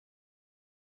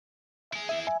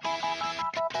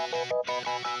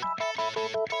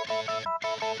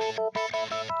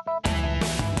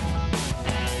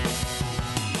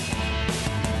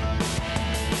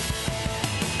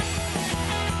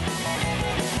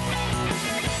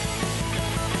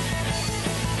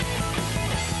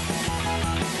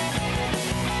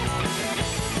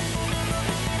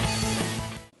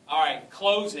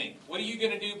Closing. What are you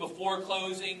going to do before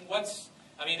closing?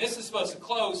 This is supposed to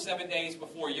close 7 days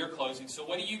before you're closing. So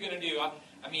what are you going to do?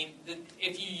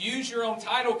 If you use your own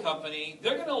title company,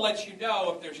 they're going to let you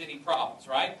know if there's any problems,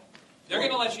 right? They're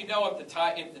going to let you know if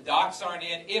the docs aren't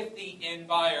in, if the end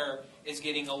buyer is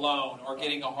getting a loan or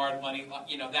getting a hard money,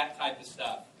 that type of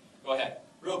stuff. Go ahead.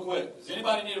 Real quick, does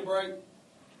anybody need a break?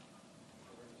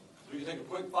 We can take a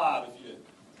quick 5 if you do.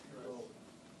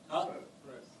 Huh?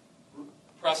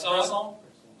 Press on. Press on?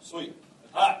 Sweet.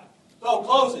 All right. So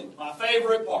closing, my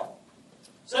favorite part.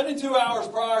 72 hours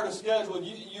prior to schedule,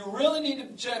 you really need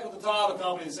to check with the title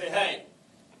company and say, hey,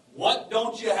 what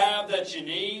don't you have that you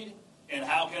need, and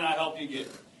how can I help you get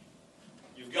it?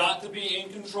 You've got to be in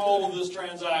control of this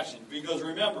transaction, because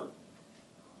remember,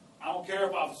 I don't care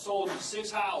if I've sold you 6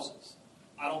 houses.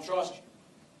 I don't trust you.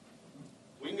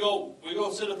 We go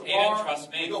sit at the bar.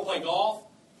 Trust me. We go play golf.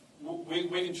 We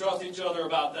can trust each other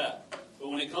about that. But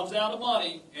when it comes down to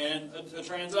money and a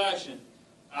transaction,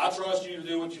 I trust you to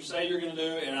do what you say you're going to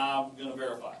do, and I'm going to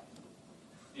verify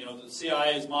it. The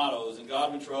CIA's motto is, in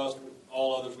God we trust,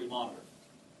 all others we monitor.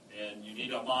 And you need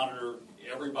to monitor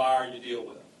every buyer you deal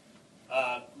with.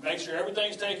 Make sure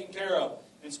everything's taken care of.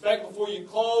 Inspect before you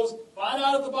close. Find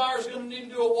out if the buyer's going to need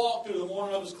to do a walkthrough the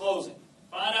morning of his closing.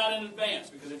 Find out in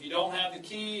advance, because if you don't have the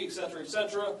key,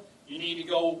 etc., you need to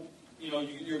go,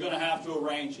 you're going to have to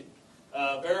arrange it.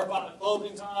 Verify the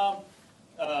closing time.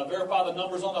 Verify the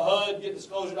numbers on the HUD. Get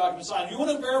disclosure documents signed. You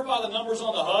want to verify the numbers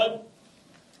on the HUD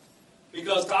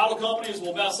because title companies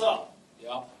will mess up.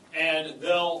 Yeah. And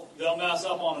they'll mess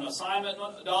up on an assignment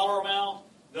dollar amount.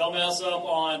 They'll mess up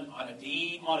on a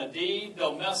deed. On a deed.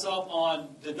 They'll mess up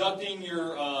on deducting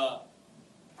your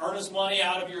earnest money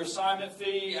out of your assignment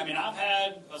fee. I've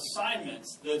had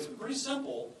assignments that's pretty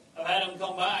simple. I've had them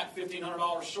come back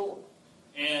 $1,500 short.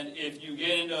 And if you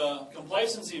get into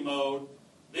complacency mode,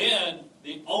 then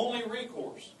the only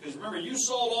recourse, because remember, you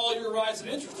sold all your rights and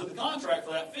interests to the contract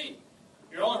for that fee.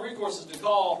 Your only recourse is to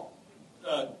call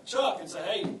Chuck and say,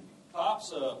 hey,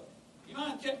 Pops, you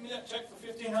mind checking me that check for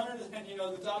 $1,500? And,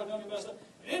 the title company messed up.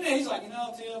 And then he's like,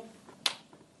 Tim,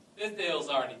 this deal's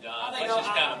already done. Let's just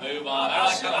kind of move on.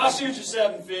 I'll shoot you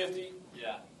 $750.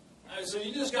 Yeah. So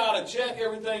you just got to check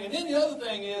everything. And then the other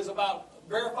thing is about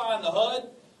verifying the HUD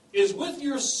is with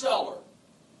your seller.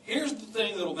 Here's the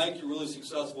thing that will make you really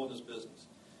successful in this business.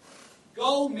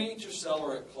 Go meet your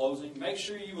seller at closing. Make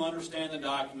sure you understand the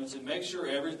documents and make sure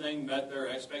everything met their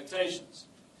expectations.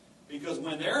 Because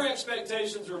when their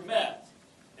expectations are met,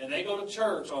 and they go to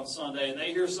church on Sunday and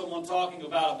they hear someone talking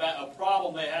about a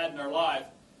problem they had in their life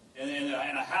and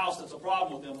a house that's a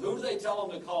problem with them, who do they tell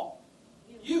them to call?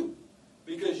 You.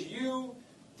 Because you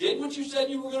did what you said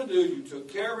you were going to do. You took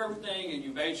care of everything, and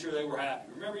you made sure they were happy.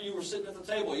 Remember, you were sitting at the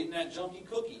table eating that junky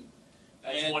cookie.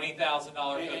 That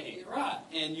 $20,000 cookie. Right.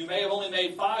 And you may have only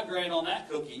made $5,000 on that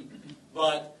cookie,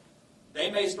 but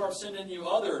they may start sending you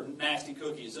other nasty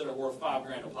cookies that are worth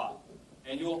 $5,000 a pop.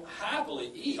 And you'll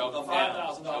happily eat a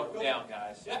 $5,000 cookie. Choke them down,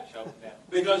 guys. Yeah. Choke them down.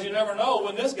 Because you never know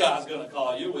when this guy's going to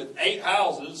call you with 8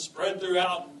 houses spread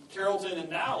throughout Carrollton and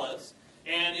Dallas.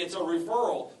 And it's a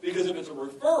referral, because if it's a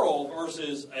referral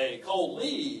versus a cold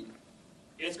lead,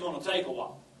 it's going to take a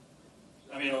while.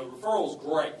 A referral's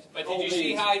great. But did you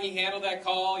see how he handled that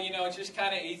call? It's just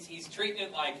kind of, he's treating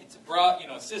it like it's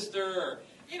a sister, or,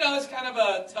 it's kind of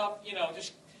a tough,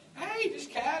 just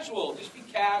casual. Just be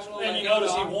casual. And you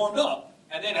notice he warmed up.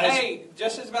 And then, hey,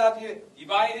 just as about you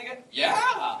buy anything?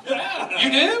 Yeah.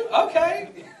 You do? Okay.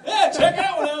 Yeah, check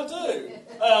that one out too.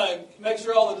 Make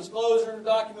sure all the disclosure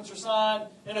documents are signed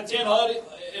and a 10 HUD.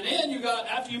 And then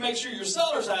after you make sure your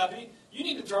seller's happy, you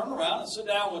need to turn around and sit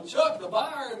down with Chuck, the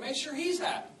buyer, and make sure he's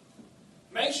happy.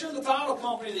 Make sure the title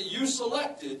company that you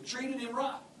selected treated him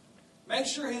right. Make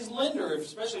sure his lender,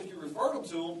 especially if you referred him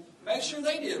to him, make sure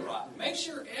they did right. Make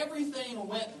sure everything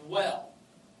went well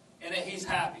and that he's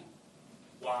happy.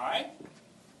 Why?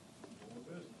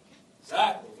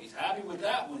 Exactly. If he's happy with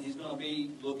that one, he's going to be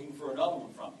looking for another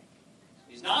one from you.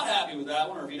 If he's not happy with that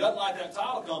one, or if he doesn't like that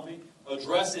title company,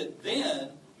 address it then.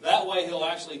 That way he'll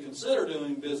actually consider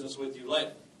doing business with you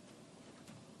later.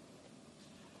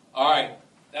 All right.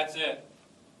 That's it.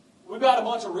 We've got a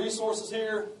bunch of resources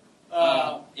here.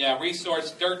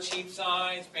 Resource, Dirt Cheap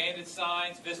signs, Bandit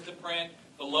signs, Vistaprint,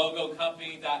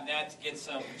 thelogocompany.net to get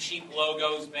some cheap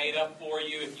logos made up for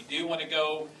you. If you do want to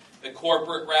go the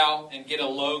corporate route and get a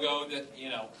logo that,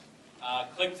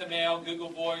 click to mail, Google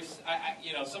Voice.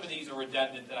 Some of these are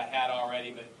redundant that I had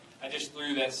already, but I just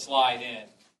threw that slide in.